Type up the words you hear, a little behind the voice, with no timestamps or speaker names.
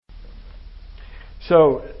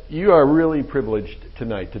So you are really privileged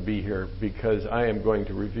tonight to be here because I am going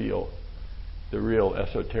to reveal the real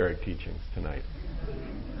esoteric teachings tonight.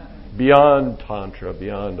 Beyond Tantra,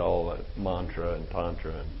 beyond all that mantra and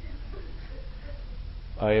Tantra.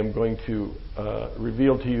 I am going to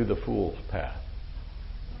reveal to you the Fool's Path.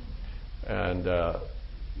 And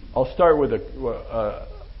I'll start with a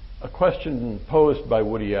question posed by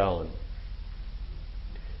Woody Allen.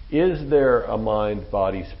 Is there a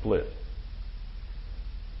mind-body split?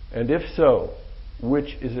 And if so, which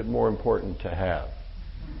is it more important to have?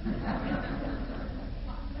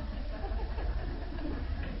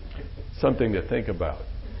 Something to think about.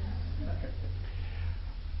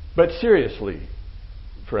 But seriously,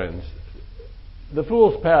 friends, the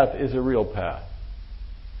Fool's Path is a real path.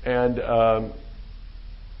 And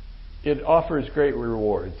it offers great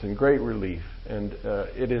rewards and great relief. And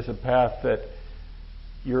it is a path that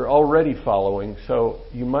you're already following, so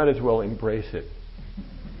you might as well embrace it.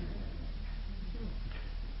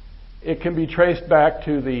 It can be traced back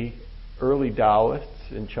to the early Taoists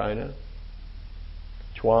in China,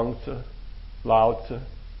 Chuang-Tzu, Lao-Tzu.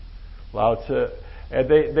 And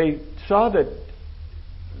they saw that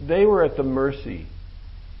they were at the mercy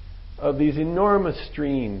of these enormous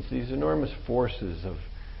streams, these enormous forces of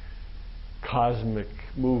cosmic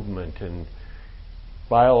movement and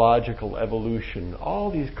biological evolution, all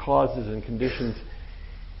these causes and conditions.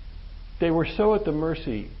 They were so at the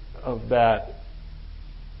mercy of that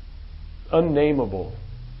unnameable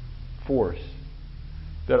force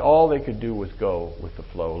that all they could do was go with the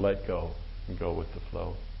flow, let go and go with the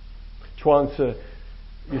flow. Chuang-Tzu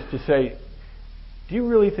used to say, do you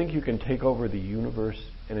really think you can take over the universe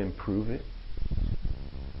and improve it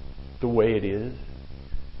the way it is?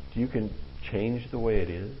 You can change the way it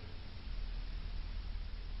is?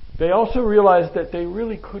 They also realized that they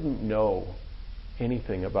really couldn't know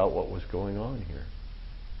anything about what was going on here.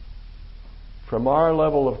 From our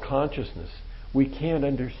level of consciousness, we can't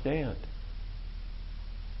understand.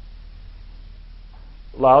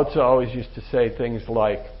 Lao Tzu always used to say things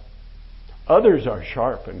like, others are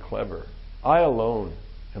sharp and clever. I alone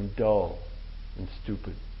am dull and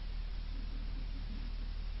stupid.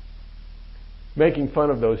 Making fun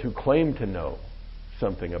of those who claim to know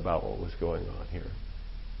something about what was going on here.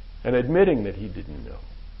 And admitting that he didn't know.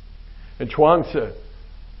 And Chuang-Tzu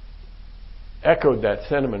echoed that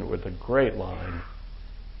sentiment with a great line.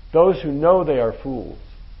 Those who know they are fools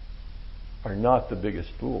are not the biggest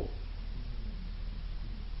fool.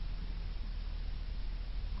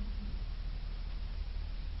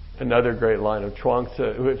 Another great line of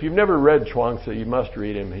Chuang-Tzu. If you've never read Chuang-Tzu, you must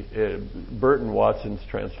read him. Burton Watson's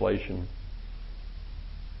translation.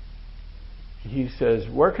 He says,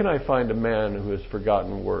 where can I find a man who has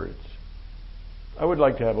forgotten words? I would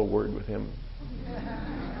like to have a word with him.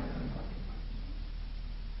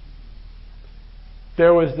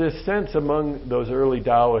 There was this sense among those early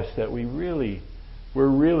Taoists that we were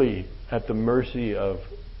really at the mercy of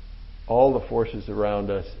all the forces around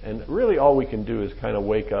us, and really all we can do is kind of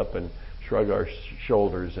wake up and shrug our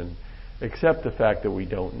shoulders and accept the fact that we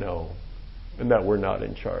don't know and that we're not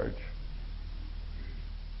in charge.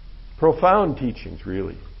 Profound teachings,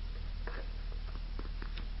 really.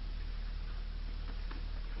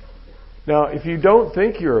 Now, if you don't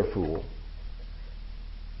think you're a fool,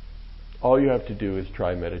 all you have to do is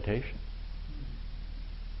try meditation.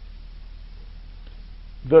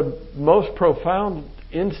 The most profound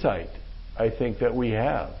insight, I think, that we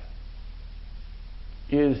have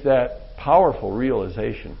is that powerful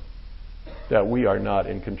realization that we are not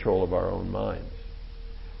in control of our own minds.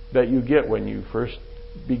 That you get when you first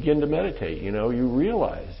begin to meditate. You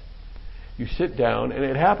realize. You sit down, and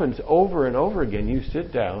it happens over and over again. You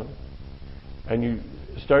sit down, and you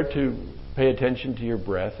start to pay attention to your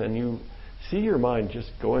breath, and you see your mind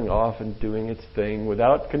just going off and doing its thing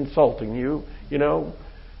without consulting you.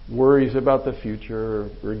 Worries about the future,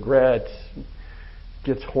 regrets,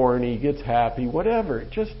 gets horny, gets happy, whatever.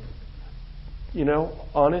 Just,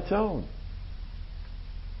 on its own.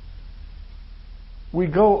 We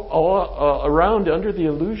go around under the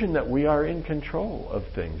illusion that we are in control of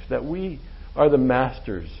things, that we are the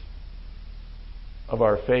masters of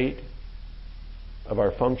our fate, of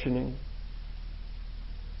our functioning.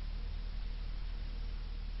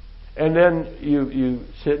 And then you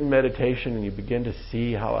sit in meditation and you begin to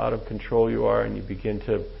see how out of control you are, and you begin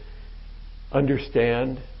to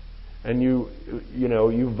understand, and you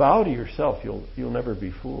vow to yourself you'll never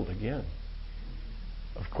be fooled again.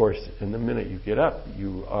 Of course, in the minute you get up,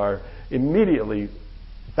 you are immediately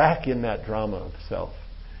back in that drama of self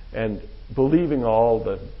and believing all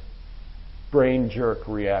the brain jerk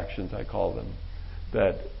reactions, I call them,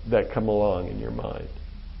 that come along in your mind.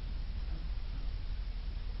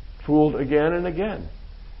 Fooled again and again.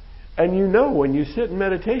 And you know, when you sit in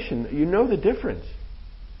meditation, you know the difference.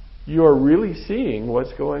 You're really seeing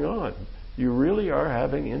what's going on. You really are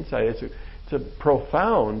having insight. It's a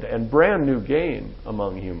profound and brand new game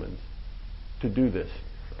among humans to do this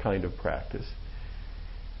kind of practice.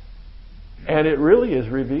 And it really is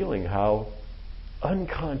revealing how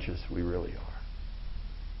unconscious we really are.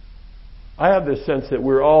 I have this sense that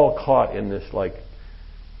we're all caught in this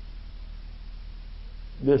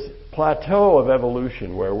plateau of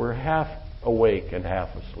evolution where we're half awake and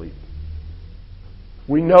half asleep.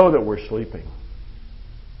 We know that we're sleeping,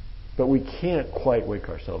 but we can't quite wake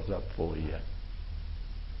ourselves up fully yet.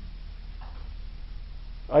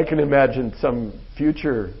 I can imagine some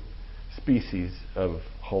future species of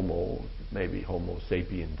maybe Homo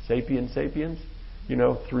sapiens, sapiens,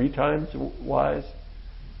 3 times wise.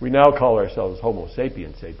 We now call ourselves Homo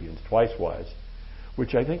sapiens, twice wise,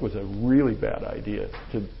 which I think was a really bad idea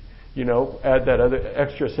to, add that other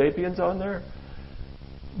extra sapiens on there.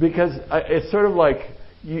 Because it's sort of like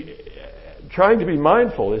trying to be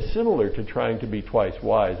mindful is similar to trying to be twice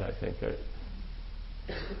wise, I think.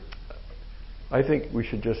 I think we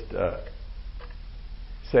should just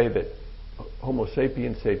say that Homo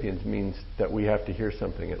sapiens means that we have to hear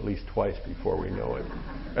something at least twice before we know it.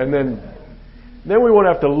 And then we won't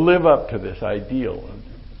have to live up to this ideal.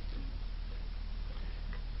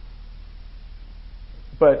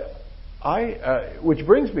 But which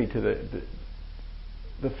brings me to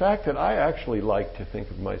the fact that I actually like to think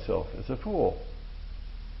of myself as a fool.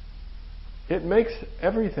 It makes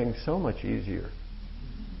everything so much easier.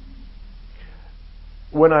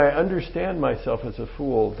 When I understand myself as a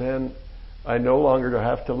fool, then I no longer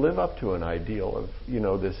have to live up to an ideal of,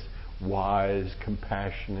 this wise,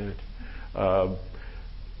 compassionate,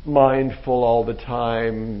 mindful all the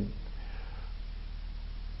time,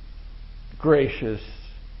 gracious.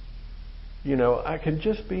 I can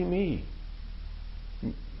just be me.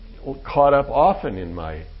 Caught up often in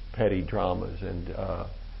my petty dramas and,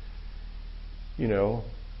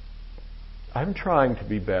 I'm trying to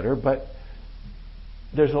be better, but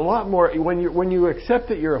there's a lot more. When you accept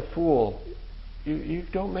that you're a fool, you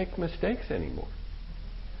don't make mistakes anymore.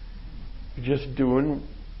 You're just doing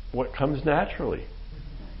what comes naturally.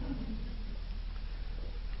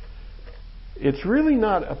 It's really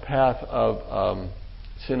not a path of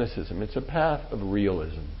cynicism. It's a path of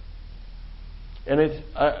realism. And it's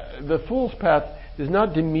the fool's path is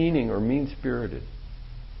not demeaning or mean-spirited.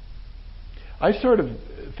 I sort of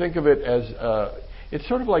think of it as it's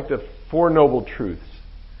sort of like the Four Noble Truths.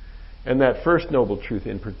 And that first noble truth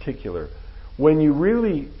in particular, when you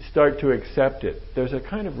really start to accept it, there's a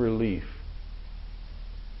kind of relief.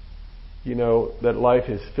 That life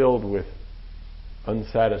is filled with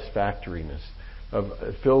unsatisfactoriness,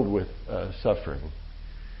 filled with suffering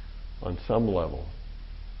on some level.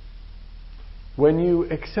 When you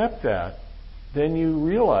accept that, then you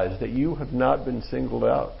realize that you have not been singled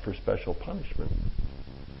out for special punishment.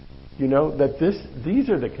 That these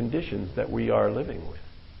are the conditions that we are living with.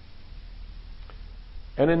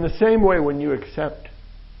 And in the same way, when you accept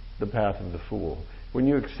the path of the fool, when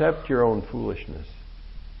you accept your own foolishness,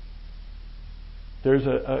 there's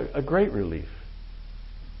a great relief.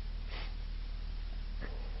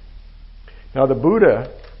 Now, the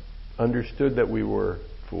Buddha understood that we were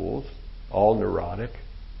fools, all neurotic,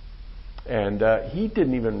 and he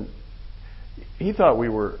thought we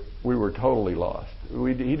were totally lost.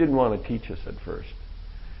 He didn't want to teach us at first.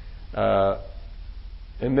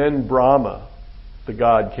 And then Brahma, the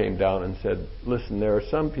god, came down and said, listen, there are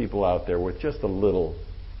some people out there with just a little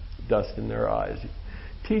dust in their eyes.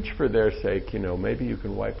 Teach for their sake, maybe you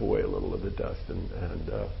can wipe away a little of the dust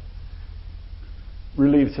and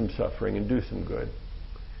relieve some suffering and do some good.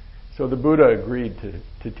 So the Buddha agreed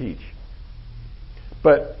to teach.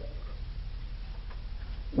 But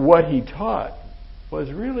what he taught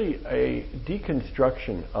was really a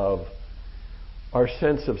deconstruction of our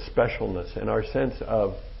sense of specialness and our sense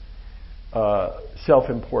of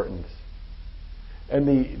self-importance and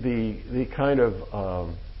the kind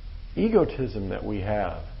of egotism that we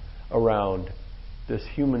have around this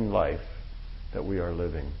human life that we are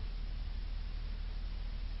living.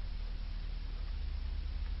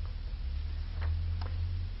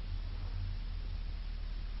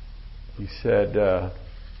 He said,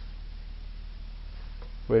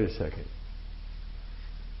 wait a second.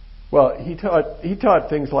 Well, he taught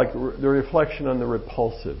things like the reflection on the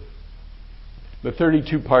repulsive, the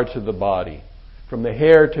 32 parts of the body, from the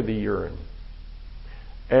hair to the urine.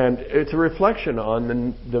 And it's a reflection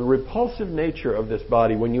on the repulsive nature of this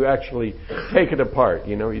body when you actually take it apart.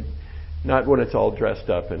 Not when it's all dressed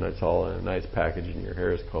up and it's all in a nice package and your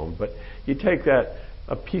hair is combed, but you take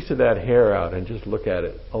a piece of that hair out and just look at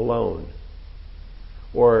it alone.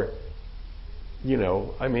 Or,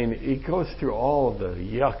 it goes through all of the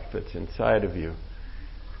yuck that's inside of you.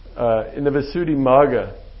 In the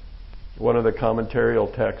Visuddhimagga, one of the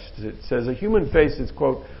commentarial texts, it says, a human face is,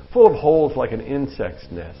 quote, full of holes like an insect's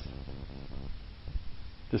nest.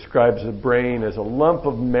 Describes the brain as a lump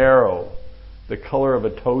of marrow, the color of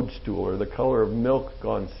a toadstool or the color of milk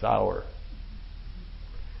gone sour.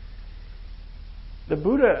 The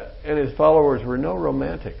Buddha and his followers were no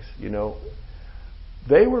romantics,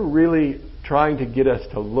 They were really trying to get us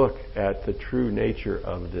to look at the true nature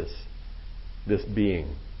of this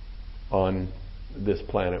being on this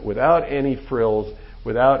planet without any frills,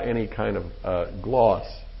 without any kind of gloss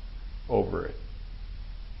over it.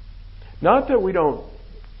 Not that we don't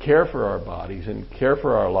care for our bodies and care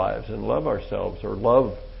for our lives and love ourselves or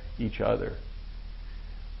love each other,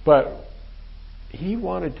 but he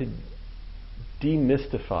wanted to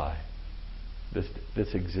demystify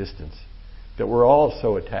this existence that we're all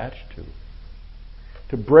so attached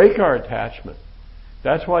to break our attachment.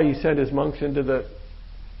 That's why he sent his monks into the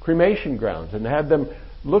cremation grounds and had them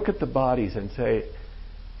look at the bodies and say,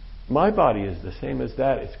 my body is the same as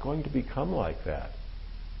that. It's going to become like that.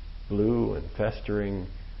 Blue and festering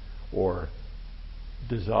or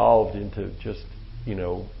dissolved into just,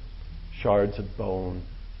 shards of bone.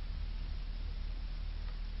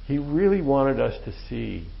 He really wanted us to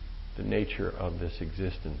see the nature of this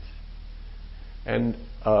existence. And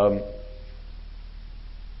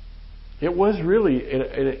it was really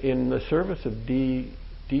in the service of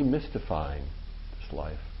demystifying this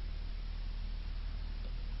life.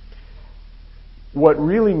 What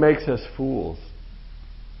really makes us fools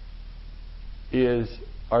is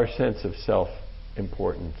our sense of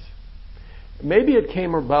self-importance. Maybe it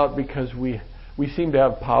came about because we seem to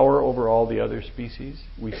have power over all the other species.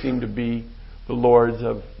 We seem to be the lords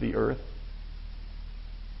of the earth.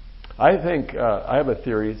 I think, I have a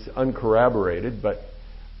theory, it's uncorroborated, but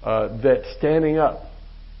that standing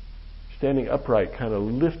upright kind of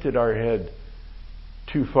lifted our head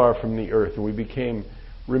too far from the earth, and we became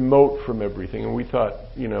remote from everything. And we thought,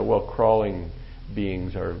 crawling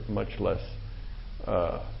beings are much less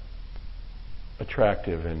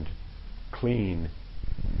attractive and clean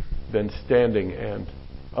than standing and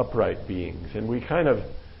upright beings. And we kind of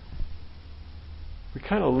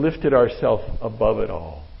lifted ourselves above it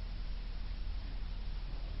all.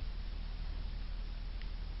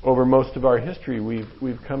 Over most of our history,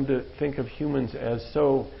 we've come to think of humans as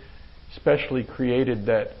so specially created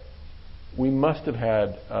that we must have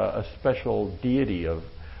had a special deity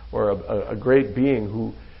or a great being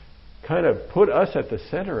who kind of put us at the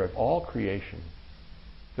center of all creation.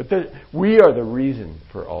 That we are the reason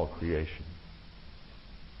for all creation.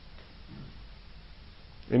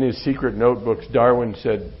 In his secret notebooks, Darwin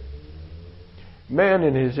said, "Man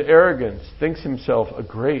in his arrogance thinks himself a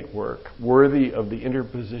great work, worthy of the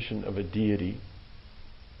interposition of a deity.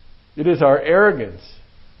 It is our arrogance,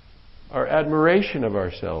 our admiration of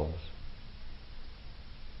ourselves."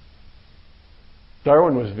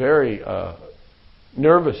 Darwin was very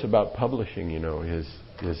nervous about publishing,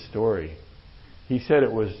 his story. He said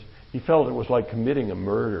he felt it was like committing a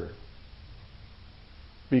murder,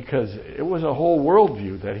 because it was a whole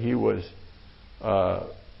worldview that he was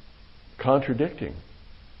contradicting.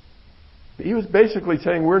 He was basically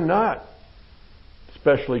saying we're not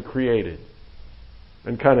specially created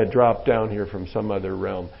and kind of dropped down here from some other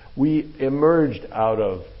realm. We emerged out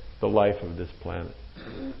of the life of this planet.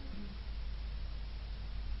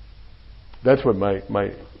 That's what my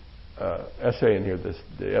essay in here,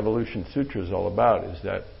 the Evolution Sutra, is all about, is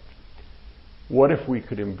that what if we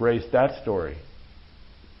could embrace that story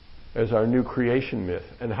as our new creation myth?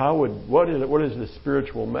 And what is the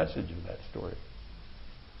spiritual message of that story?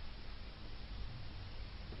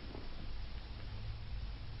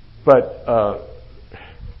 But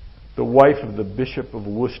the wife of the Bishop of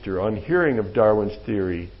Worcester, on hearing of Darwin's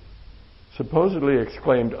theory, supposedly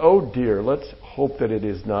exclaimed, "Oh dear, let's hope that it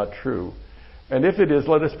is not true. And if it is,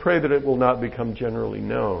 let us pray that it will not become generally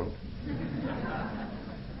known."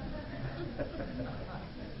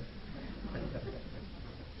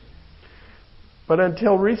 But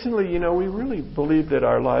until recently, we really believed that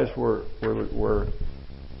our lives were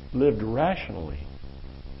lived rationally.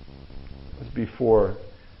 It was before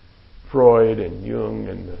Freud and Jung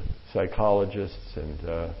and the psychologists.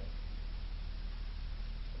 And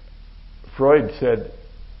Freud said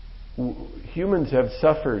humans have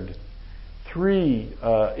suffered three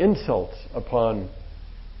insults upon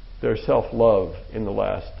their self-love in the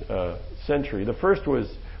last century. The first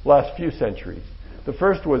was last few centuries. The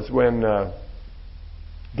first was when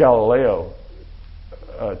Galileo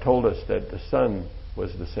told us that the sun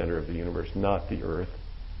was the center of the universe, not the earth.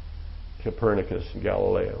 Copernicus and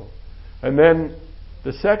Galileo. And then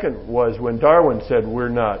the second was when Darwin said we're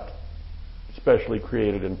not specially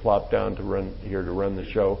created and plopped down to run the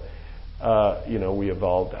show. We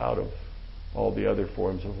evolved out of all the other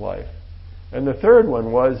forms of life. And the third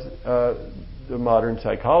one was the modern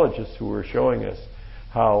psychologists who were showing us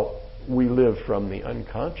how we live from the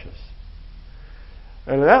unconscious.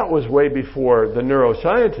 And that was way before the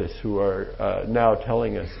neuroscientists who are now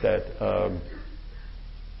telling us that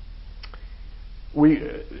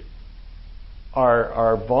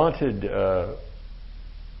our vaunted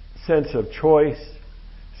sense of choice,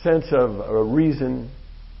 sense of reason,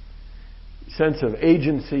 sense of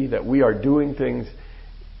agency, that we are doing things,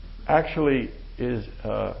 actually is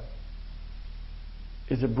a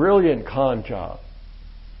brilliant con job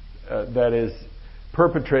that is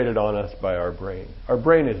perpetrated on us by our brain. Our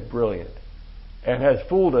brain is brilliant and has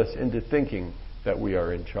fooled us into thinking that we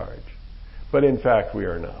are in charge. But in fact, we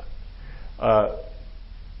are not.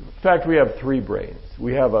 In fact, we have three brains.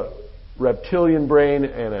 We have a reptilian brain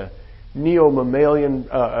and a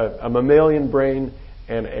a mammalian brain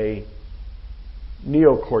and a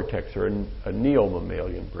neocortex, or a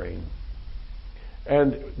neo-mammalian brain.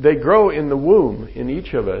 And they grow in the womb in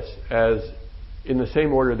each of us as in the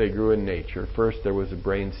same order they grew in nature. First there was a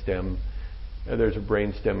brain stem, there's a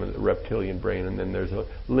brain stem in the reptilian brain, and then there's a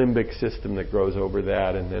limbic system that grows over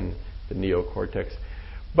that, and then the neocortex.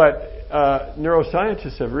 But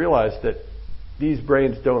neuroscientists have realized that these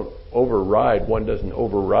brains don't override, one doesn't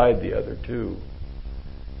override the other two.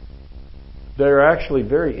 They're actually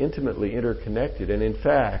very intimately interconnected, and in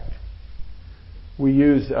fact, we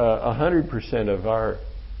use 100% of our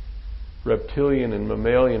reptilian and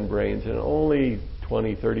mammalian brains and only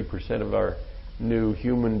 20-30% of our new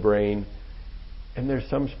human brain. And there's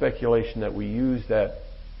some speculation that we use that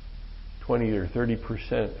 20 or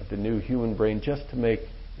 30% of the new human brain just to make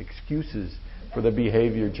excuses for the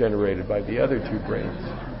behavior generated by the other two brains.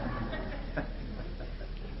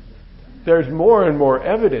 There's more and more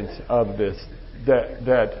evidence of this,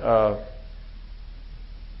 that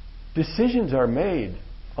decisions are made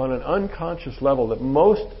on an unconscious level, that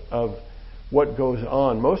most of what goes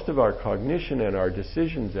on, most of our cognition and our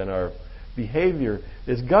decisions and our behavior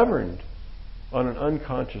is governed on an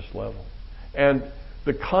unconscious level. And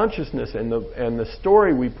the consciousness and the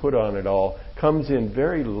story we put on it all comes in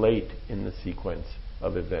very late in the sequence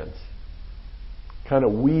of events. Kind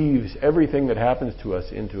of weaves everything that happens to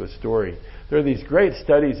us into a story. There are these great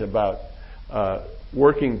studies about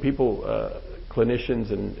working people,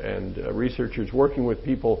 clinicians and researchers working with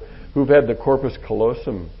people who've had the corpus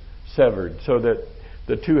callosum severed so that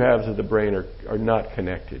the two halves of the brain are not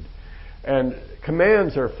connected. And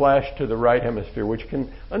commands are flashed to the right hemisphere, which can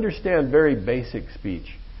understand very basic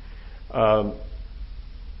speech, but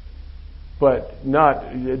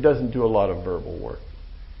it doesn't do a lot of verbal work.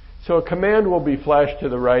 So a command will be flashed to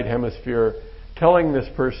the right hemisphere, telling this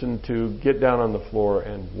person to get down on the floor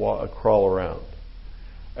and crawl around.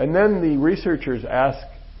 And then the researchers ask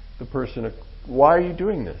the person, why are you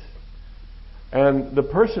doing this? And the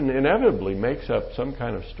person inevitably makes up some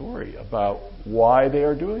kind of story about why they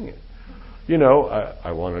are doing it. You know,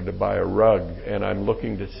 I wanted to buy a rug and I'm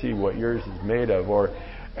looking to see what yours is made of. Or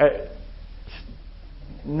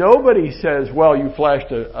nobody says, well, you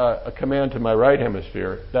flashed a command to my right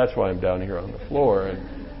hemisphere, that's why I'm down here on the floor.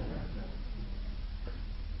 And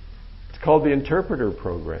it's called the interpreter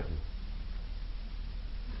program.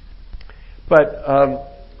 But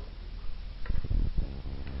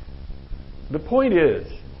the point is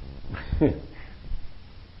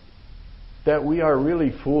that we are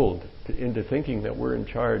really fooled into thinking that we're in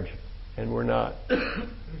charge, and we're not.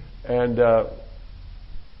 And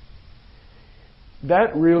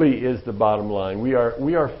that really is the bottom line. We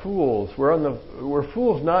are fools. We're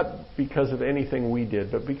fools not because of anything we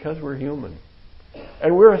did, but because we're human,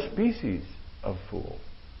 and we're a species of fools.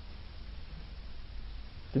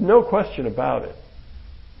 There's no question about it.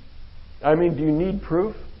 I mean, do you need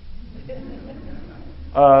proof?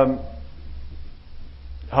 How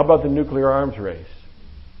about the nuclear arms race?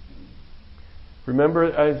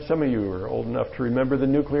 Remember, some of you are old enough to remember the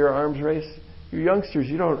nuclear arms race. You youngsters,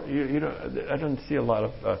 you don't. I don't see a lot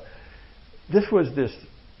of. This was this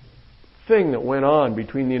thing that went on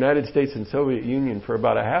between the United States and Soviet Union for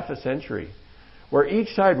about a half a century, where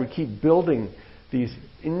each side would keep building these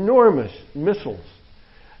enormous missiles,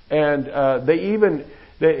 and they even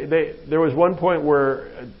There was one point where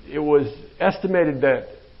it was estimated that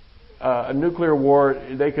a nuclear war,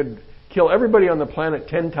 they could kill everybody on the planet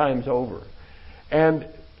 10 times over. And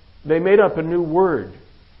they made up a new word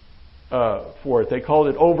for it. They called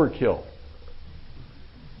it overkill.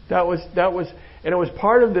 That was, and it was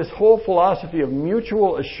part of this whole philosophy of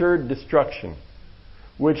mutual assured destruction,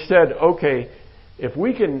 which said, okay, if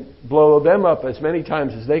we can blow them up as many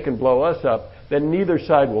times as they can blow us up, then neither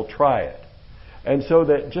side will try it. And so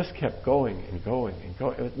that just kept going and going and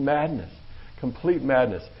going. It was madness, complete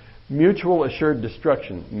madness. Mutual assured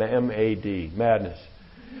destruction, MAD, madness.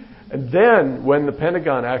 And then when the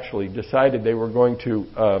Pentagon actually decided they were going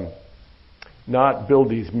to not build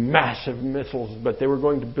these massive missiles, but they were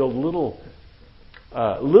going to build little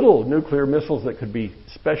nuclear missiles that could be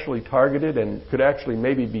specially targeted and could actually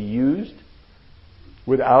maybe be used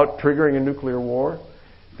without triggering a nuclear war,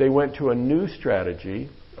 they went to a new strategy,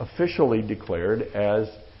 officially declared as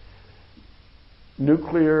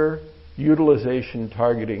nuclear utilization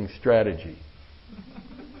targeting strategy.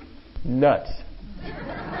 Nuts.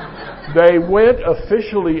 They went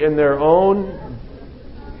officially in their own,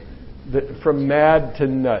 from mad to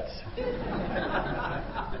nuts.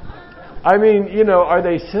 I mean, you know, are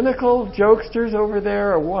they cynical jokesters over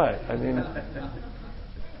there or what? I mean,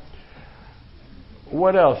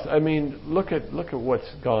 what else? I mean, look at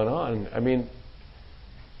what's gone on. I mean,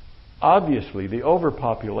 obviously the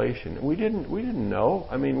overpopulation. We didn't know.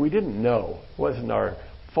 I mean, we didn't know. It wasn't our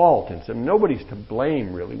fault. And so nobody's to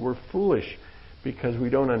blame really. We're foolish because we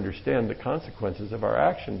don't understand the consequences of our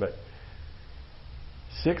action. But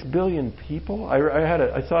 6 billion people?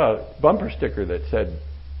 I saw a bumper sticker that said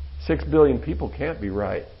 6 billion people can't be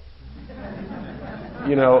right.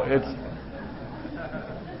 You know,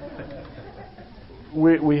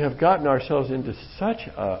 we have gotten ourselves into such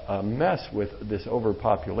a mess with this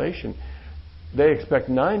overpopulation. They expect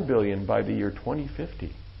 9 billion by the year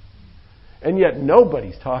 2050. And yet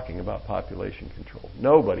nobody's talking about population control.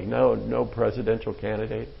 Nobody. No presidential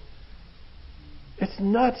candidate. It's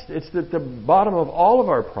nuts. It's at the bottom of all of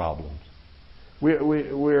our problems.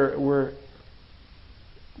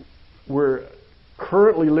 We're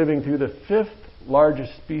currently living through the 5th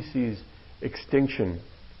largest species extinction,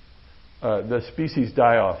 the species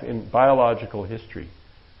die-off in biological history.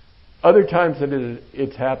 Other times that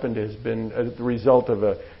it's happened has been as the result of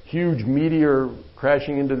a huge meteor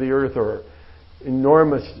crashing into the Earth or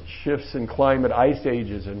enormous shifts in climate, ice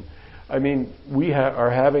ages, and I mean we are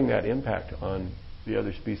having that impact on the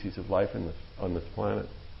other species of life on this planet.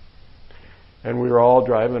 And we were all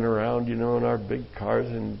driving around, you know, in our big cars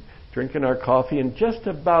and drinking our coffee and just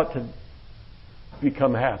about to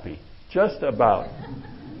become happy. Just about.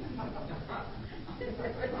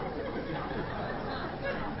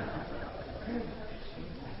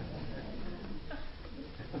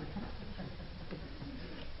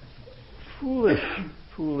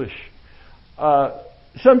 Foolish.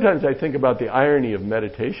 Sometimes I think about the irony of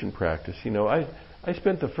meditation practice. You know, I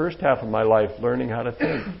spent the first half of my life learning how to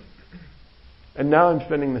think. And now I'm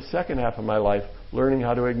spending the second half of my life learning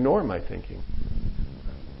how to ignore my thinking.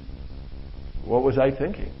 What was I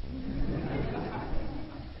thinking?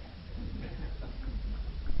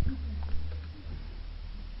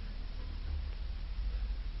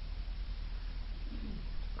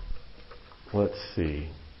 Let's see.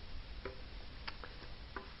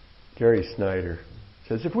 Gary Snyder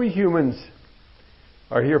says, if we humans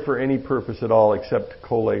are here for any purpose at all except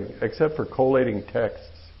for collating texts,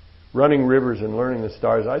 running rivers and learning the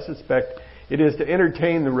stars, I suspect it is to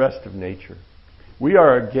entertain the rest of nature. We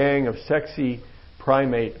are a gang of sexy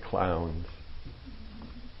primate clowns.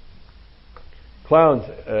 Clowns,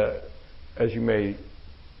 as you may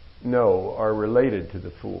know, are related to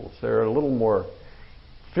the fools. They're a little more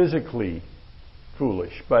physically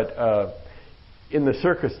foolish, but in the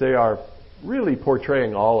circus they are really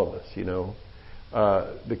portraying all of us, you know.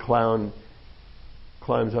 The clown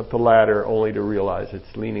climbs up the ladder only to realize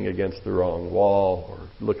it's leaning against the wrong wall, or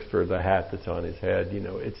looks for the hat that's on his head. You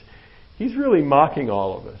know, he's really mocking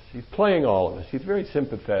all of us. He's playing all of us. He's very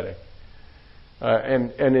sympathetic,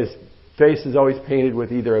 and his face is always painted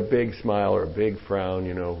with either a big smile or a big frown.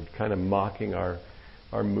 You know, kind of mocking our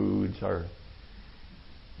moods, our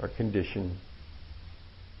condition.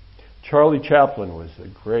 Charlie Chaplin was a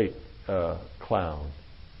great clown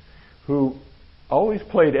who always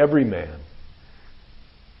played everyman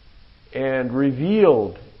and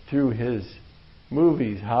revealed through his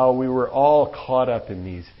movies how we were all caught up in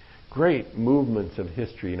these great movements of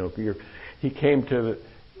history. You know, he came to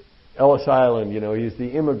Ellis Island. You know, he's the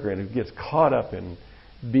immigrant who gets caught up in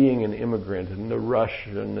being an immigrant and the rush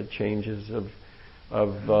and the changes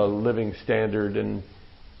of living standard, and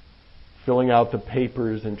filling out the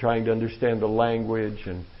papers and trying to understand the language,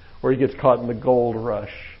 or he gets caught in the gold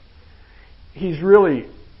rush. He's really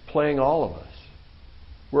playing all of us.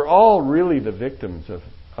 We're all really the victims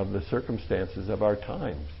of the circumstances of our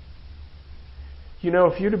times. You know,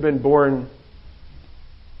 if you'd have been born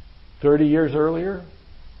 30 years earlier,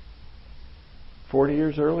 40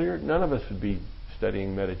 years earlier, none of us would be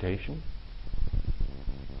studying meditation.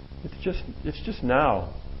 It's just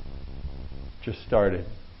now. Just started.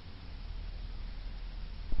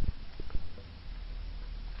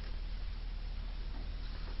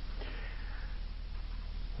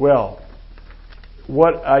 Well,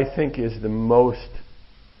 what I think is the most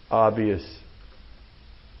obvious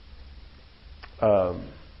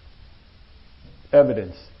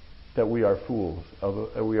evidence that we are fools,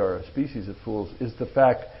 we are a species of fools, is the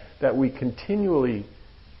fact that we continually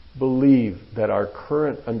believe that our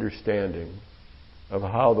current understanding of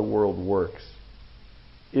how the world works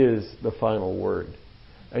is the final word.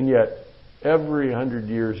 And yet, every 100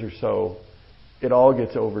 years or so, it all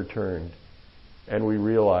gets overturned, and we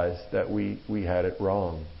realize that we had it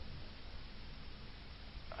wrong.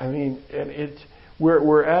 I mean, and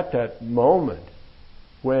we're at that moment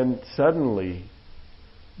when suddenly,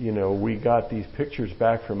 you know, we got these pictures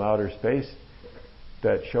back from outer space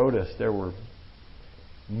that showed us there were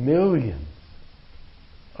millions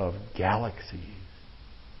of galaxies.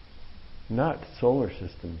 Not solar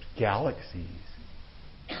systems, galaxies.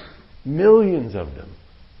 Millions of them.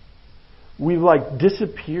 We've like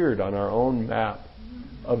disappeared on our own map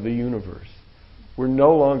of the universe. We're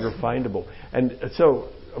no longer findable. And so,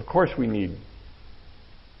 of course, we need,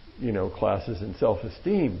 you know, classes in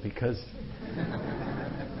self-esteem because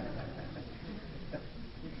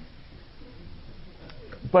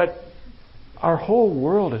but our whole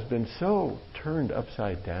world has been so turned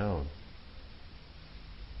upside down.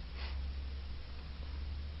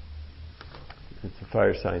 It's the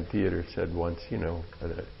Firesign Theater said once, you know,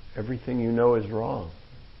 that everything you know is wrong.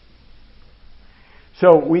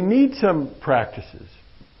 So we need some practices.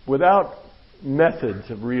 Without methods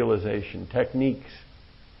of realization, techniques,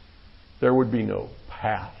 there would be no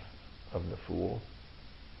path of the fool.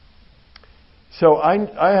 So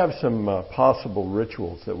I have some possible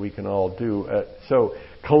rituals that we can all do. So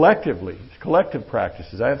collectively, collective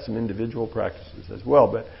practices. I have some individual practices as well,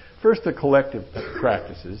 but first the collective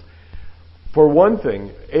practices. For one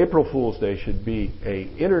thing, April Fool's Day should be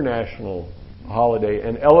an international holiday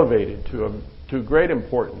and elevated to great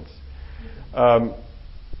importance.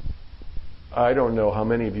 I don't know how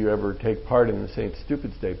many of you ever take part in the St.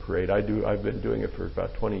 Stupid's Day parade. I do. I've been doing it for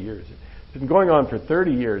about 20 years. It's been going on for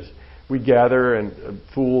 30 years. We gather and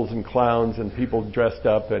fools and clowns and people dressed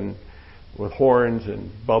up and with horns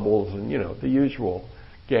and bubbles and, you know, the usual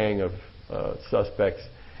gang of suspects.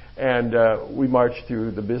 And we march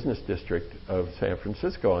through the business district of San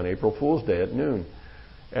Francisco on April Fool's Day at noon.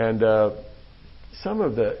 And some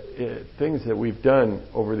of the things that we've done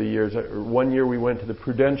over the years, one year we went to the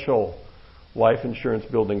Prudential Life Insurance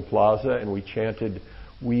Building Plaza and we chanted,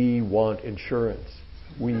 "We want insurance.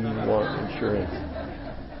 We want insurance."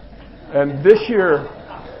 And this year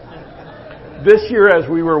as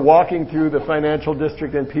we were walking through the financial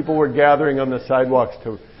district and people were gathering on the sidewalks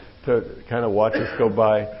to kind of watch us go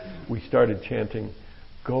by, we started chanting,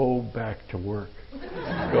 "Go back to work.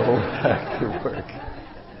 Go back to work."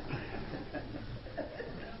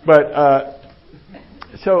 But,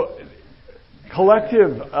 so,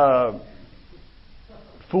 collective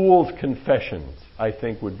fool's confessions, I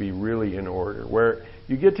think, would be really in order, where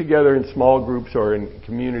you get together in small groups or in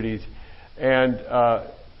communities and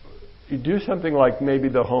you do something like maybe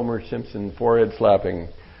the Homer Simpson forehead slapping,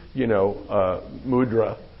 you know,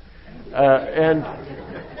 mudra.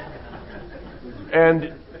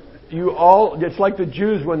 And you all, it's like the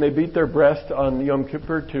Jews when they beat their breast on Yom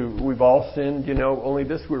Kippur we've all sinned, you know, only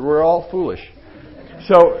this, we're all foolish.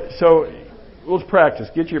 So let's practice.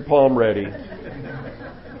 Get your palm ready.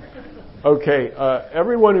 Okay,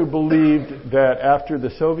 everyone who believed that after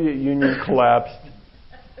the Soviet Union collapsed,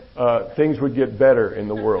 things would get better in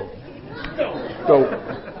the world. So,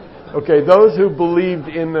 okay, those who believed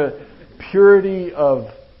in the purity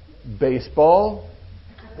of baseball,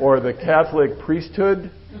 or the Catholic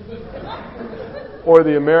priesthood, or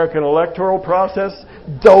the American electoral process,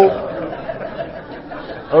 dope.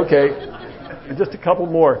 Okay, just a couple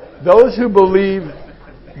more. Those who believe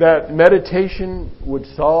that meditation would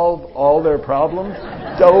solve all their problems,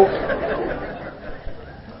 dope.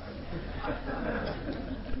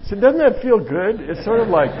 So doesn't that feel good? It's sort of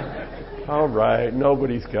like, all right,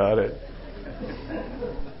 nobody's got it.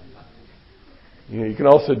 You can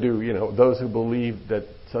also do, those who believe that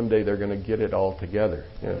someday they're going to get it all together.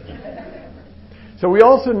 So we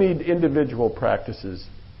also need individual practices.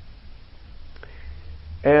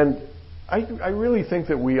 And I really think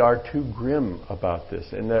that we are too grim about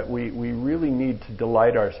this, and that we really need to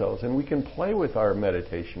delight ourselves. And we can play with our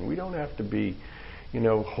meditation. We don't have to be,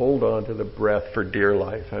 hold on to the breath for dear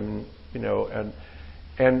life. And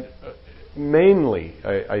mainly,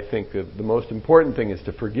 I think that the most important thing is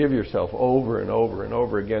to forgive yourself over and over and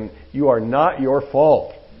over again. You are not your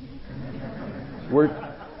fault.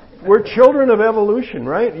 We're children of evolution,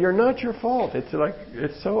 right? You're not your fault.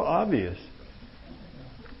 It's so obvious.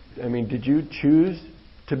 I mean, did you choose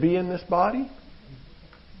to be in this body?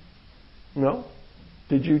 No.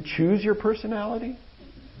 Did you choose your personality?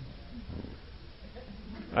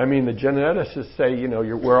 I mean, the geneticists say,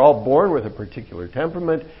 we're all born with a particular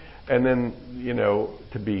temperament, and then,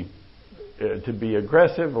 to be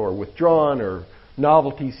aggressive or withdrawn or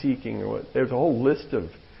novelty-seeking, there's a whole list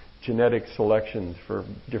of genetic selections for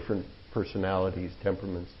different personalities,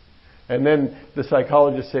 temperaments. And then the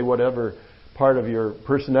psychologists say whatever part of your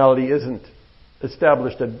personality isn't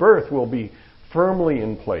established at birth will be firmly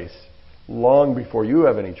in place long before you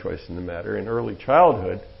have any choice in the matter in early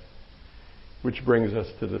childhood, which brings us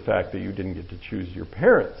to the fact that you didn't get to choose your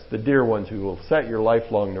parents, the dear ones who will set your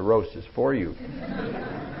lifelong neurosis for you.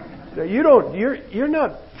 You're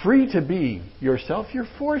not free to be yourself. You're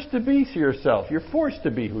forced to be yourself. You're forced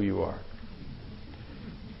to be who you are.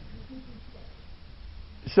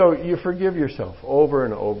 So you forgive yourself over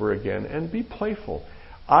and over again and be playful.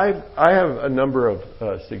 I have a number of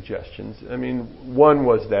suggestions. I mean, one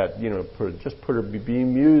was that, put a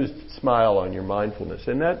bemused smile on your mindfulness.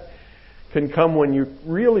 And that can come when you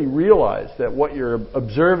really realize that what you're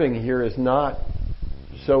observing here is not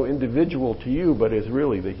so individual to you, but is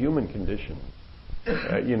really the human condition.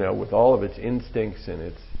 With all of its instincts and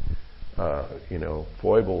its,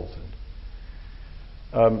 foibles.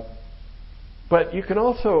 But you can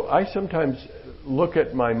also, I sometimes look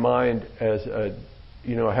at my mind as,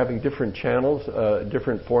 having different channels,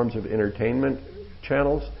 different forms of entertainment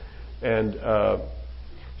channels. And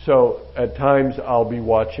so at times I'll be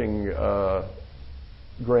watching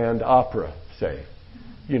grand opera, say,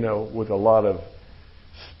 with a lot of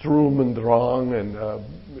Sturm und Drang and,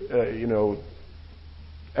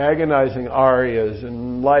 agonizing arias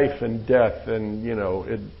and life and death and,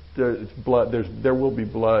 it's blood, there will be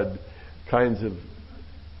blood kinds of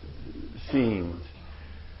scenes.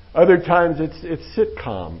 Other times it's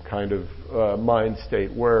sitcom kind of mind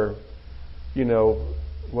state where,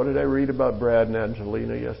 what did I read about Brad and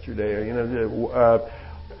Angelina yesterday?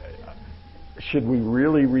 Should we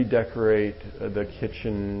really redecorate the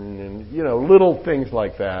kitchen and little things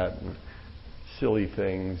like that, and silly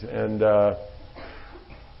things, and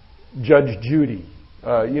Judge Judy.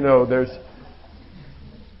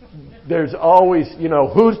 There's always,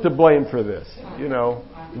 who's to blame for this?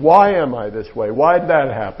 Why am I this way? Why did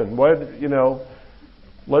that happen?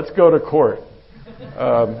 Let's go to court.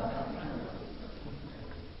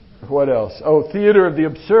 What else? Oh, theater of the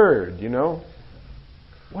absurd,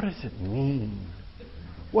 What does it mean?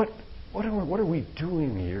 What are we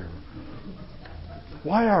doing here?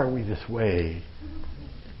 Why are we this way?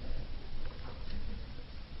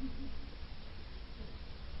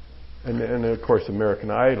 And of course, American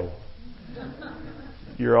Idol.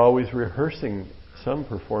 You're always rehearsing some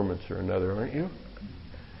performance or another, aren't you?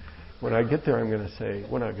 When I get there, I'm going to say, I'm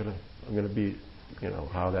going to be,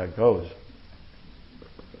 how that goes.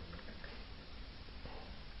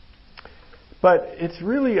 But it's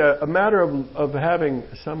really a matter of having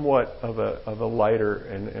somewhat of a lighter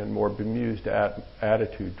and more bemused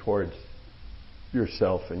attitude towards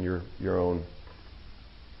yourself and your own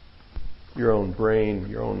brain,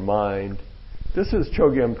 your own mind. This is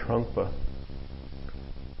Chogyam Trungpa.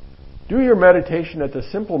 Do your meditation at the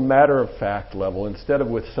simple matter-of-fact level instead of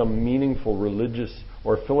with some meaningful religious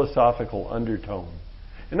or philosophical undertone.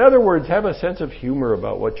 In other words, have a sense of humor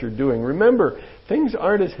about what you're doing. Remember, things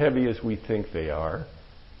aren't as heavy as we think they are.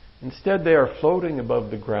 Instead, they are floating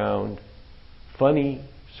above the ground, funny,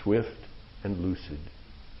 swift, and lucid.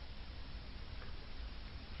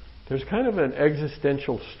 There's kind of an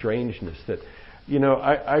existential strangeness that,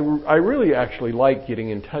 I really actually like getting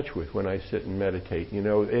in touch with when I sit and meditate.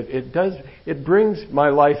 It brings my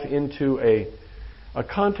life into a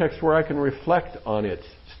context where I can reflect on its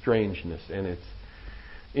strangeness and its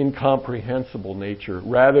incomprehensible nature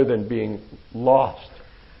rather than being lost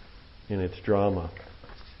in its drama.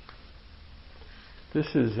 This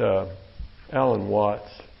is Alan Watts.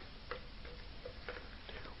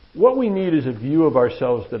 What we need is a view of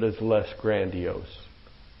ourselves that is less grandiose.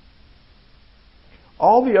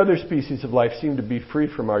 All the other species of life seem to be free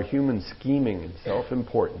from our human scheming and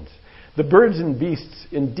self-importance. The birds and beasts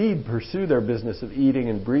indeed pursue their business of eating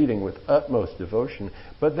and breeding with utmost devotion,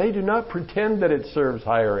 but they do not pretend that it serves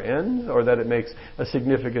higher ends or that it makes a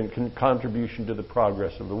significant contribution to the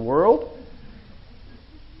progress of the world.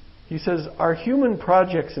 He says, our human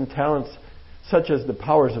projects and talents, such as the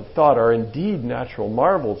powers of thought, are indeed natural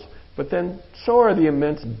marvels, but then so are the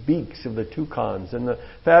immense beaks of the toucans and the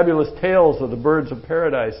fabulous tails of the birds of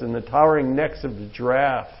paradise and the towering necks of the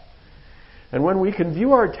giraffe. And when we can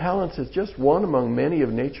view our talents as just one among many of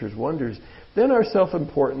nature's wonders, then our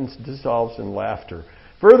self-importance dissolves in laughter.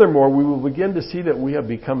 Furthermore, we will begin to see that we have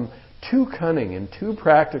become too cunning and too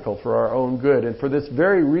practical for our own good, and for this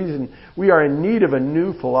very reason we are in need of a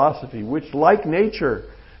new philosophy which, like nature,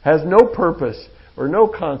 has no purpose or no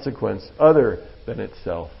consequence other than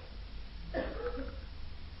itself.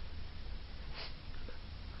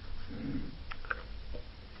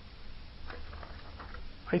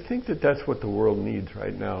 I think that that's what the world needs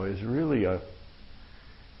right now, is really a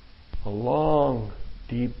long,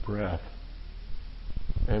 deep breath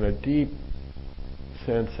and a deep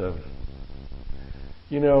sense of,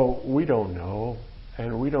 we don't know,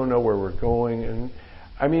 and we don't know where we're going. And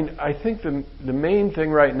I think the main thing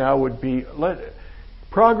right now would be,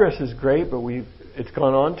 progress is great, but it's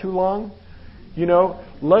gone on too long.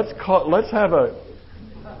 Let's have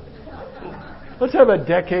a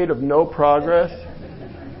decade of no progress.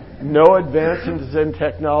 No advances in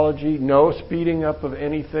technology, no speeding up of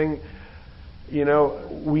anything.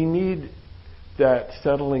 We need that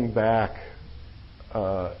settling back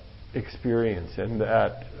experience, and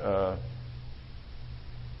that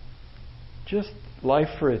just life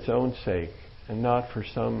for its own sake and not for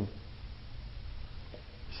some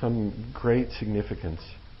great significance.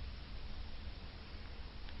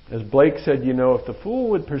 As Blake said, if the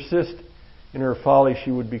fool would persist in her folly,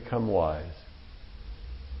 she would become wise.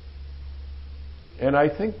 And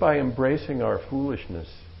I think by embracing our foolishness,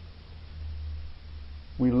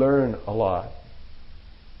 we learn a lot.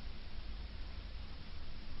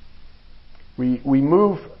 We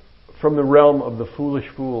move from the realm of the foolish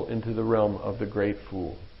fool into the realm of the great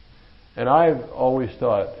fool. And I've always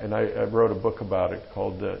thought, and I wrote a book about it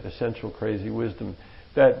called Essential Crazy Wisdom,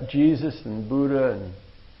 that Jesus and Buddha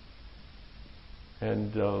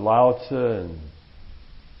and Lao Tzu, and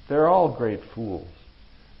they're all great fools.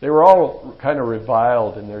 They were all kind of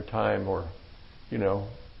reviled in their time, or, they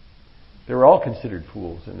were all considered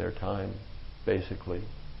fools in their time, basically.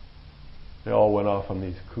 They all went off on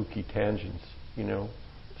these kooky tangents,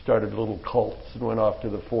 started little cults and went off to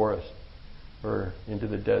the forest or into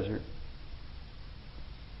the desert.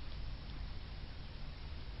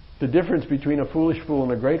 The difference between a foolish fool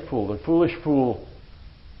and a great fool: the foolish fool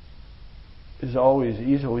is always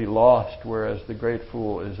easily lost, whereas the great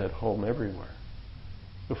fool is at home everywhere.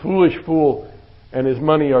 The foolish fool and his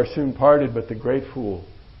money are soon parted, but the great fool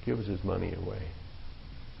gives his money away.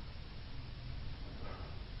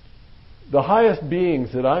 The highest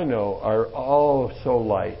beings that I know are all so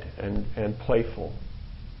light and playful.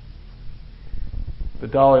 The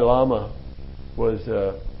Dalai Lama was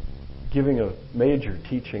giving a major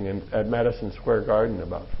teaching at Madison Square Garden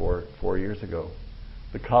about four years ago.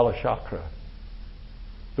 The Kala Chakra,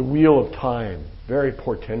 the wheel of time, very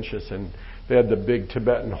portentous, and they had the big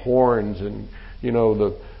Tibetan horns, and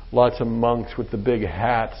the lots of monks with the big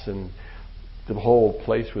hats, and the whole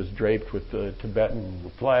place was draped with the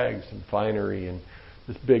Tibetan flags and finery, and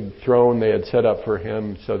this big throne they had set up for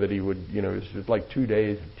him so that he would, it was like 2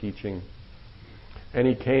 days of teaching. And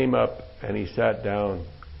he came up and he sat down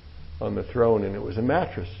on the throne, and it was a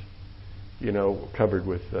mattress, covered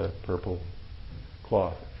with purple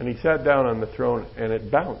cloth. And he sat down on the throne, and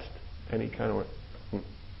it bounced, and he kind of went,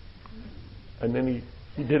 and then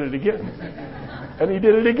he did it again. And he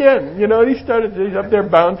did it again. He's up there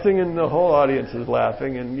bouncing, and the whole audience is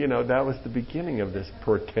laughing. And, that was the beginning of this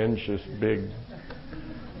portentous big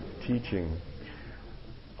teaching.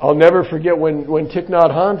 I'll never forget when Thich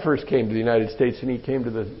Nhat Hanh first came to the United States, and he came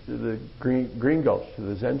to the Green Gulch, to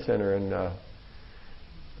the Zen Center, and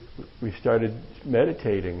we started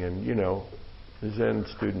meditating. And, the Zen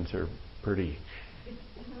students are pretty.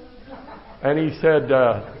 And he said,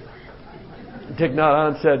 Thich Nhat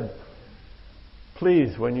Hanh said,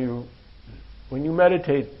 "Please, when you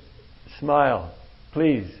meditate, smile,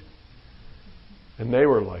 please." And they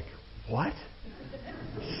were like, "What?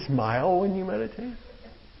 Smile when you meditate?"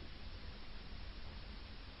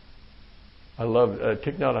 I love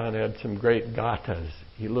Thich Nhat Hanh had some great gathas,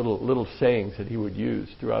 little sayings that he would use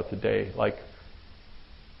throughout the day. Like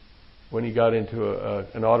when he got into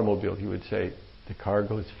an automobile, he would say, "The car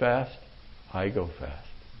goes fast, I go fast.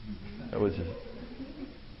 That was it.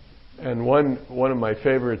 And one of my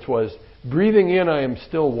favorites was, breathing in, I am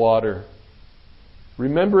still water.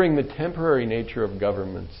 Remembering the temporary nature of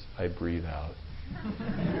governments, I breathe out.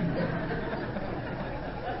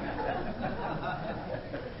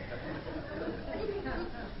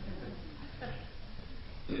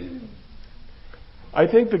 I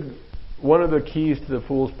think one of the keys to the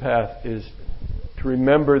Fool's Path is to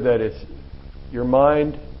remember that your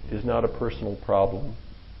mind is not a personal problem.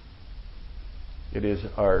 It is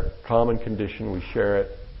our common condition. We share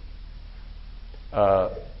it.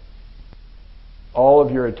 All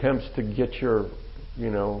of your attempts to get your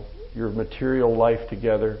material life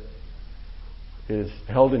together is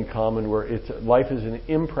held in common. Where life is an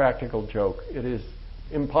impractical joke. It is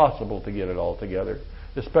impossible to get it all together,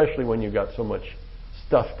 especially when you've got so much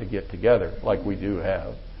stuff to get together, like we do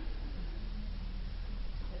have.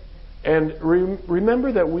 And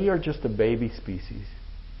remember that we are just a baby species.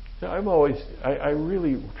 I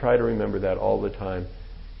really try to remember that all the time.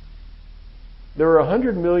 There were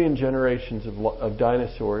 100 million generations of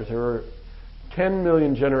dinosaurs. There were 10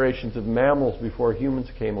 million generations of mammals before humans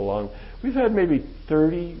came along. We've had maybe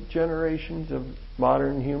 30 generations of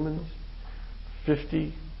modern humans,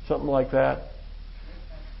 50, something like that.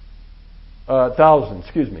 1,000,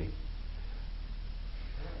 excuse me.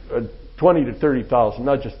 20 to 30,000,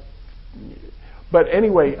 not just... But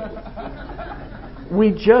anyway,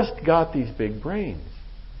 we just got these big brains.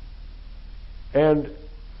 And,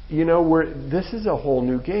 this is a whole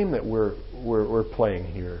new game that we're playing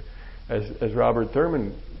here. As Robert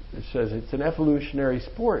Thurman says, it's an evolutionary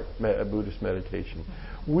sport, Buddhist meditation.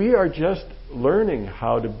 We are just learning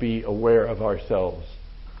how to be aware of ourselves.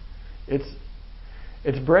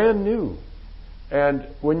 It's brand new. And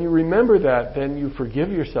when you remember that, then you forgive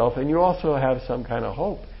yourself, and you also have some kind of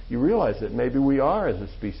hope. You realize that maybe we are, as a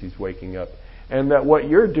species, waking up. And that what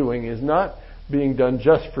you're doing is not being done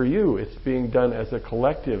just for you. It's being done as a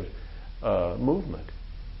collective movement.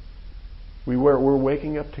 We're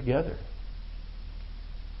waking up together.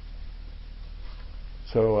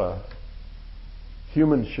 So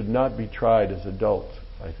humans should not be tried as adults,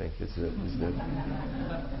 I think, isn't it?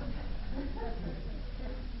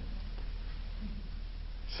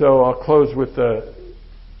 So I'll close with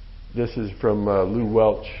this is from Lou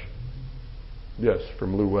Welch. Yes,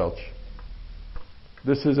 from Lou Welch.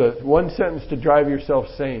 This is one sentence to drive yourself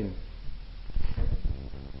sane.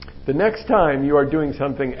 The next time you are doing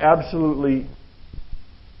something absolutely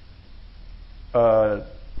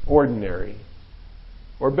ordinary,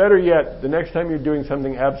 or better yet, the next time you're doing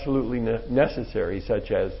something absolutely necessary, such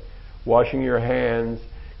as washing your hands,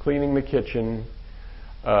 cleaning the kitchen,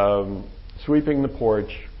 sweeping the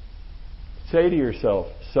porch, say to yourself,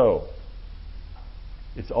 so,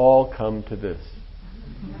 it's all come to this.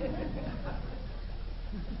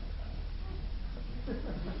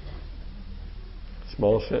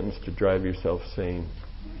 Small sentence to drive yourself sane.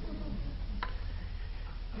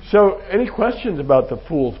 So, any questions about the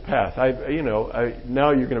Fool's Path?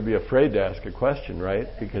 Now you're going to be afraid to ask a question, right?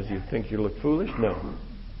 Because you think you look foolish? No.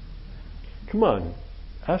 Come on,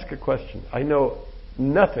 ask a question. I know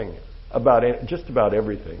nothing about just about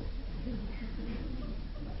everything.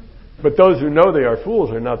 But those who know they are fools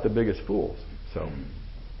are not the biggest fools. So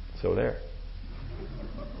there.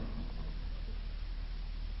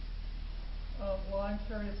 Well, I'm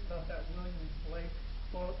curious about that William Blake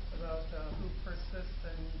quote about who persists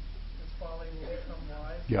in his folly will become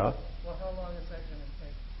wise. Yeah. Well, how long is that going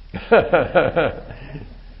to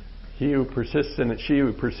take? She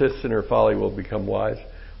who persists in her folly will become wise.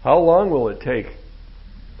 How long will it take?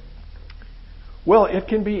 Well, it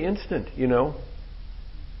can be instant,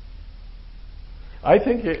 I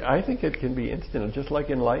think it can be instant, just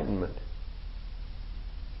like enlightenment.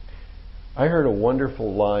 I heard a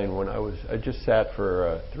wonderful line when I just sat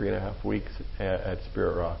for 3.5 weeks at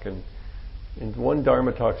Spirit Rock, and in one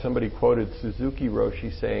Dharma talk somebody quoted Suzuki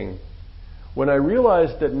Roshi saying, "When I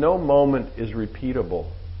realized that no moment is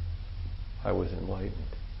repeatable, I was enlightened."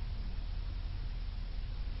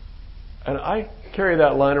 And I carry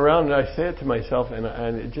that line around and I say it to myself, and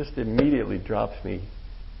it just immediately drops me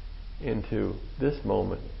into this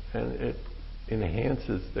moment, and it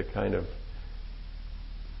enhances the kind of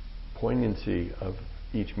poignancy of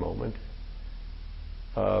each moment.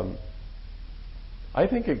 I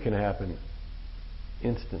think it can happen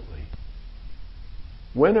instantly.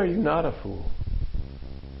 When are you not a fool?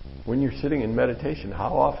 When you're sitting in meditation.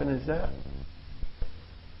 How often is that?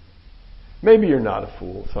 Maybe you're not a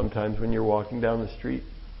fool sometimes when you're walking down the street,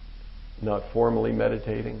 not formally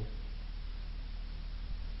meditating.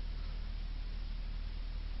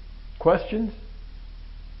 Questions?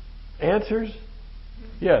 Answers?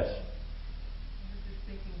 Yes. I was just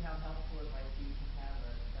thinking how helpful it might be to have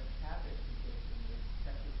a cabinet position with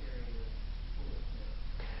Secretary of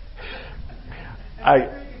Foolishness.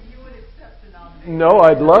 If you would accept the nomination. No,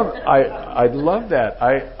 I'd love that.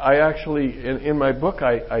 I actually, in my book,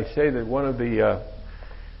 I say that one of the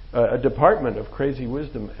a department of crazy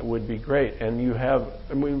wisdom would be great, and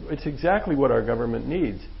it's exactly what our government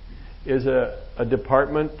needs, is a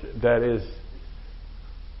department that is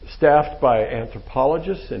staffed by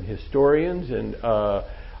anthropologists and historians and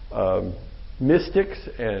mystics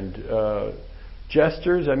and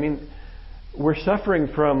jesters. I mean, we're suffering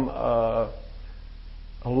from a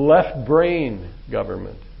left brain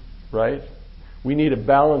government, right? We need a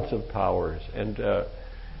balance of powers, and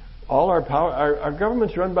all our power. Our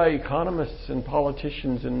government's run by economists and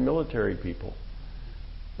politicians and military people.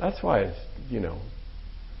 That's why it's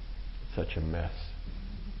such a mess.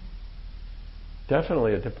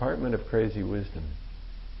 Definitely a department of crazy wisdom.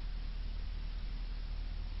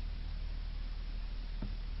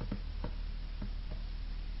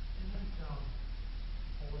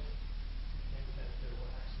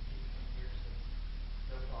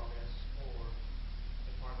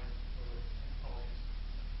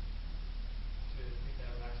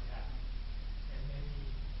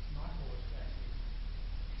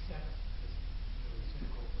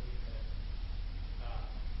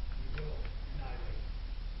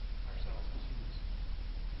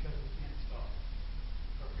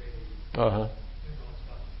 Uh-huh.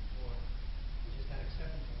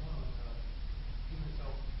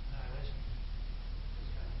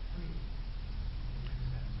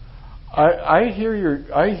 I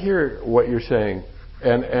hear what you're saying,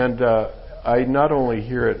 and I not only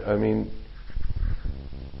hear it. I mean,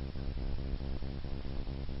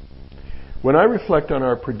 when I reflect on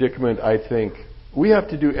our predicament, I think we have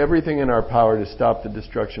to do everything in our power to stop the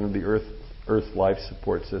destruction of the Earth's life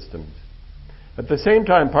support systems. At the same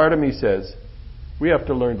time, part of me says, we have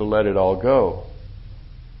to learn to let it all go.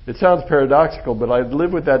 It sounds paradoxical, but I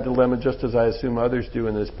live with that dilemma just as I assume others do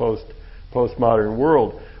in this postmodern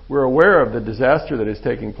world. We're aware of the disaster that is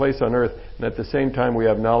taking place on Earth, and at the same time we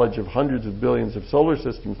have knowledge of hundreds of billions of solar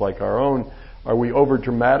systems like our own. Are we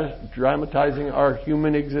over-dramatizing our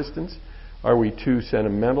human existence? Are we too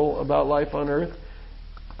sentimental about life on Earth?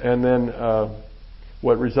 And then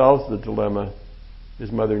what resolves the dilemma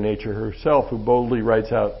is Mother Nature herself, who boldly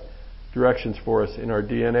writes out directions for us in our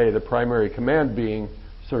DNA, the primary command being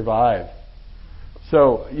survive.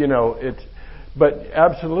 So, but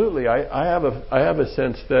absolutely, I have a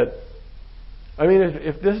sense that, I mean,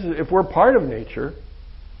 if we're part of nature,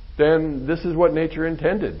 then this is what nature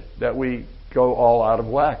intended, that we go all out of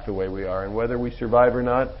whack the way we are, and whether we survive or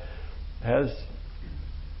not has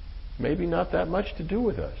maybe not that much to do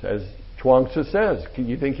with us. As Chuang-Tzu says,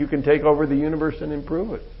 you think you can take over the universe and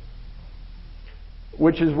improve it?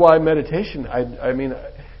 Which is why meditation, I mean,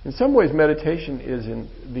 in some ways meditation is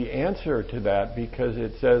the answer to that, because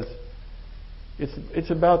it says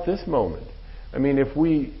it's about this moment. I mean, if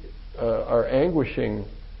we are anguishing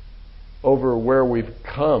over where we've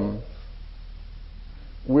come,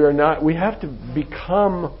 we have to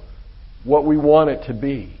become what we want it to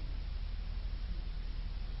be.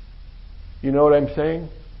 You know what I'm saying?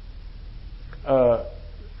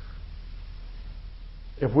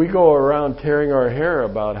 If we go around tearing our hair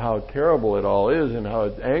about how terrible it all is and how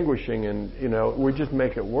it's anguishing, and we just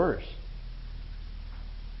make it worse.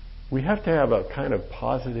 We have to have a kind of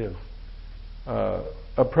positive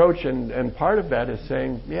approach, and part of that is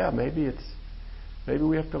saying, yeah, maybe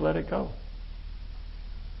we have to let it go.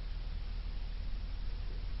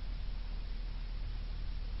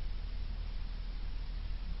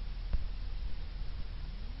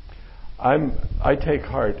 I take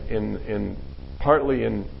heart in partly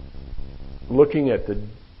in looking at the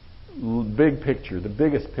big picture, the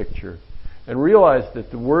biggest picture, and realize that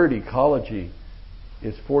the word ecology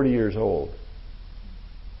is 40 years old.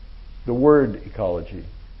 The word ecology.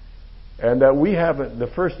 And that the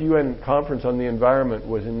first UN conference on the environment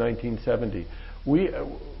was in 1970.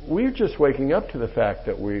 We're just waking up to the fact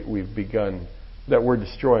that we've begun, that we're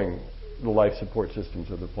destroying the life support systems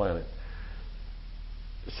of the planet.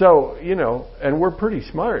 So, and we're pretty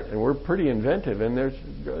smart and we're pretty inventive, and there's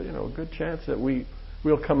a good chance that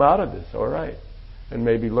we'll come out of this all right and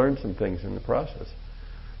maybe learn some things in the process.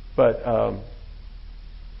 But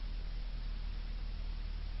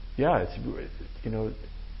yeah, the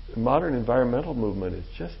modern environmental movement is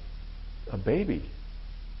just a baby.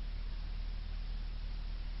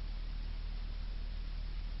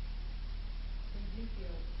 So you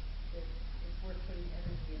feel that it's worth putting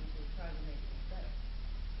energy into trying to make it better?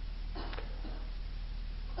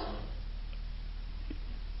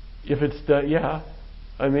 If it's done, yeah.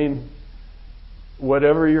 I mean,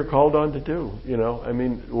 whatever you're called on to do, I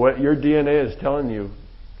mean, what your DNA is telling you,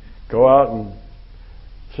 go out and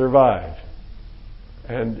survive.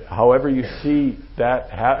 And however you see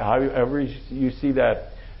that, however you see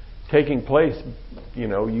that taking place, you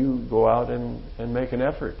go out and make an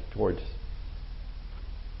effort towards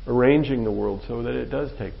arranging the world so that it does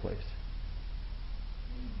take place.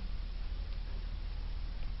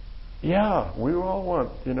 Yeah, we all want,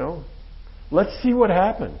 let's see what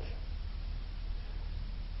happens.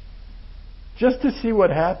 Just to see what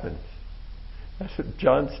happens. That's what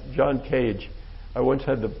John Cage, I once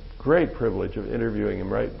had the great privilege of interviewing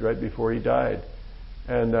him right before he died.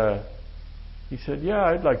 And he said, yeah,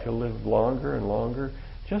 I'd like to live longer and longer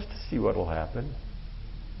just to see what will happen.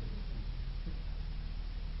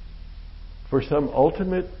 For some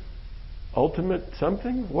ultimate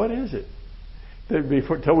something? What is it?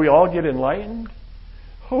 Till we all get enlightened?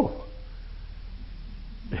 Oh,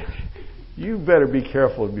 you better be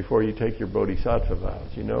careful before you take your bodhisattva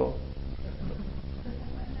vows,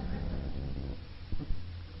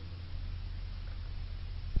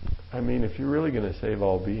 I mean, if you're really going to save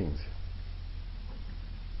all beings.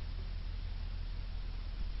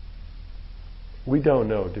 We don't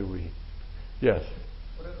know, do we? Yes?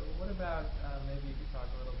 What about, maybe you could talk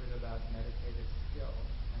a little bit about meditative skill.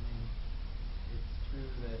 I mean, it's true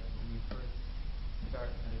that when you first start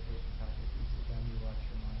meditation practice, you sit down, you watch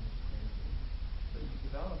your mind, it's crazy. But you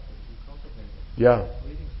develop it, you cultivate it. Yeah. It's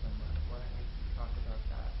leading somewhere. Why don't you talk about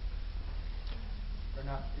that? Or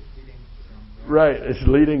not, it's leading somewhere. Right, it's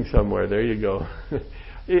leading somewhere. There you go. But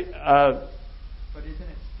isn't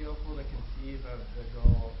it skillful to conceive of the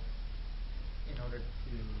goal in order to...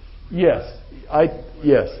 Yes, yes. What it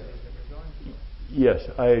is that we're going for? Yes,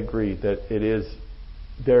 I agree that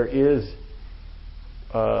there is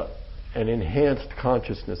an enhanced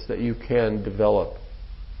consciousness that you can develop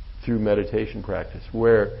through meditation practice,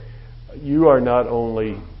 where you are not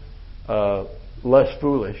only less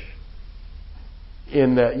foolish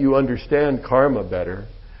in that you understand karma better,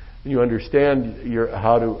 you understand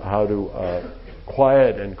how to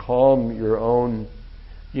quiet and calm your own,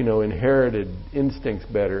 inherited instincts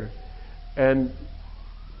better, and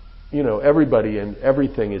everybody and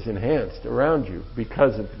everything is enhanced around you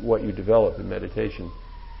because of what you develop in meditation.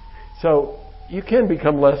 So you can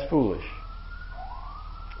become less foolish.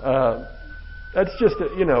 That's just a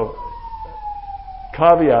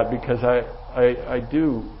caveat, because I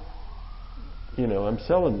do, I'm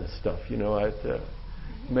selling this stuff. I have to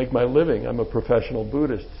make my living. I'm a professional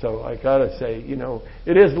Buddhist, so I gotta say,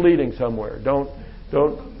 it is leading somewhere. Don't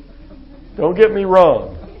get me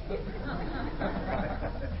wrong.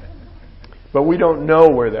 But we don't know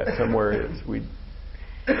where that somewhere is. We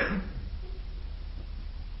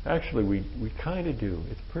kind of do.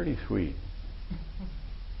 It's pretty sweet.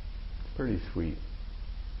 It's pretty sweet.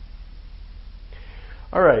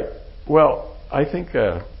 All right. Well, I think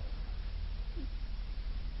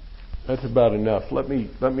that's about enough. Let me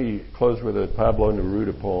close with a Pablo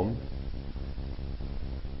Neruda poem.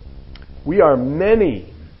 We are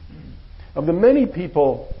many. Of the many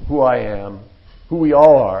people who I am, who we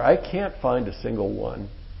all are, I can't find a single one.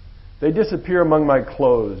 They disappear among my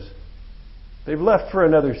clothes. They've left for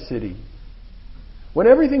another city. When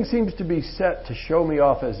everything seems to be set to show me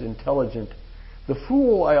off as intelligent, the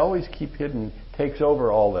fool I always keep hidden takes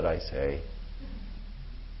over all that I say.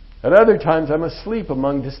 At other times I'm asleep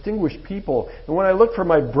among distinguished people, and when I look for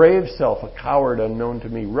my brave self, a coward unknown to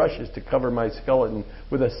me rushes to cover my skeleton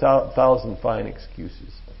with 1,000 fine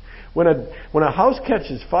excuses. When a house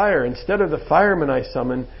catches fire, instead of the fireman I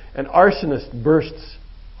summon, an arsonist bursts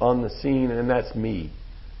on the scene, and that's me.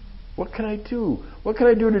 What can I do? What can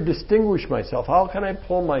I do to distinguish myself? How can I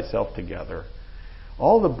pull myself together?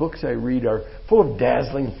 All the books I read are full of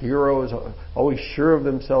dazzling heroes, always sure of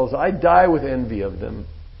themselves. I die with envy of them.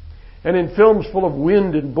 And in films full of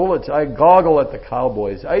wind and bullets, I goggle at the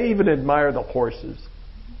cowboys. I even admire the horses.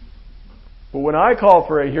 But when I call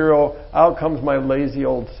for a hero, out comes my lazy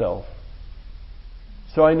old self.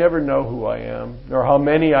 So I never know who I am, nor how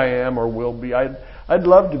many I am or will be. I'd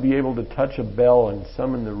love to be able to touch a bell and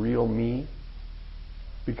summon the real me.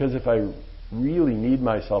 Because if I really need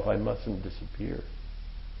myself, I mustn't disappear.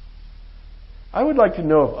 I would like to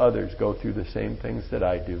know if others go through the same things that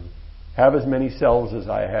I do, have as many selves as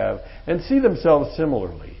I have, and see themselves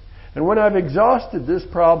similarly. And when I've exhausted this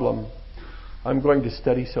problem, I'm going to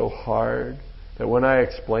study so hard that when I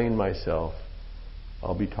explain myself,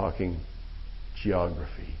 I'll be talking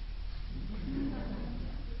geography.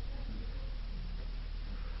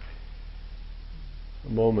 A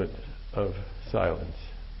moment of silence.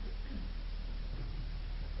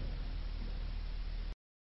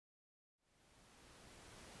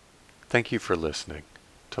 Thank you for listening.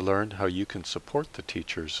 To learn how you can support the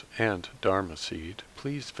teachers and Dharma Seed,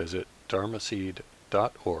 please visit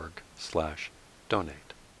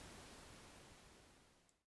dharmaseed.org/donate.